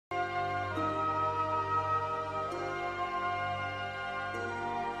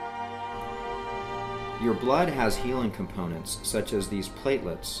Your blood has healing components such as these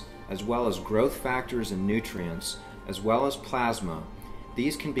platelets, as well as growth factors and nutrients, as well as plasma.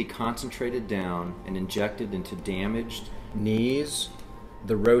 These can be concentrated down and injected into damaged knees,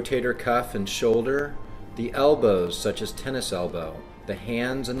 the rotator cuff and shoulder, the elbows such as tennis elbow, the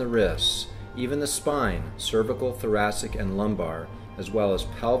hands and the wrists, even the spine, cervical, thoracic, and lumbar, as well as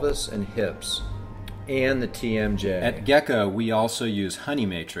pelvis and hips, and the TMJ. At Gecko, we also use honey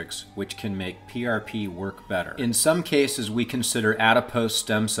matrix, which can make PRP work better. In some cases, we consider adipose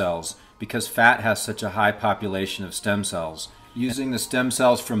stem cells because fat has such a high population of stem cells. Using the stem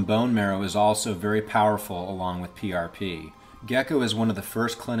cells from bone marrow is also very powerful along with PRP. Gecko is one of the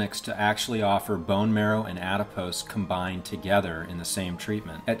first clinics to actually offer bone marrow and adipose combined together in the same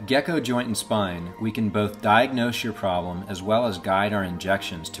treatment. At Gecko Joint and Spine, we can both diagnose your problem as well as guide our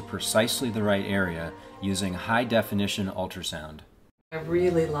injections to precisely the right area using high-definition ultrasound. I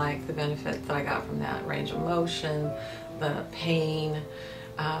really like the benefit that I got from that. Range of motion, the pain,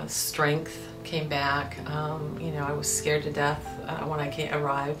 strength came back. You know, I was scared to death when I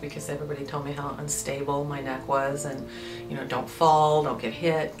arrived because everybody told me how unstable my neck was, and you know, don't fall, don't get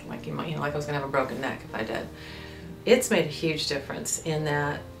hit, like like I was gonna have a broken neck if I did. It's made a huge difference in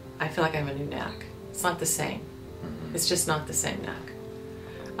that I feel like I have a new neck. It's not the same. It's just not the same neck.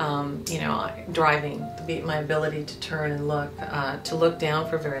 You know, driving, my ability to turn and look down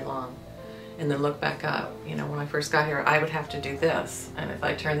for very long, and then look back up. You know, when I first got here, I would have to do this, and if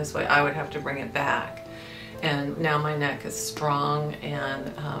I turn this way, I would have to bring it back. And now my neck is strong,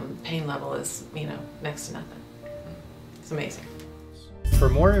 and pain level is, you know, next to nothing. It's amazing. For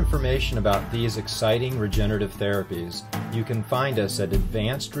more information about these exciting regenerative therapies, you can find us at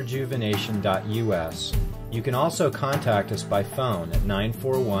advancedrejuvenation.us. You can also contact us by phone at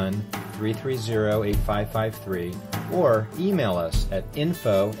 941-330-8553 or email us at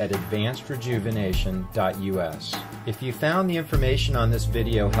info@advancedrejuvenation.us. If you found the information on this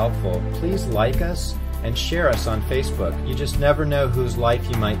video helpful, please like us and share us on Facebook. You just never know whose life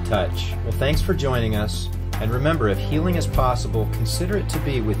you might touch. Well, thanks for joining us, and remember, if healing is possible, consider it to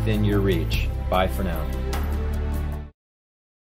be within your reach. Bye for now.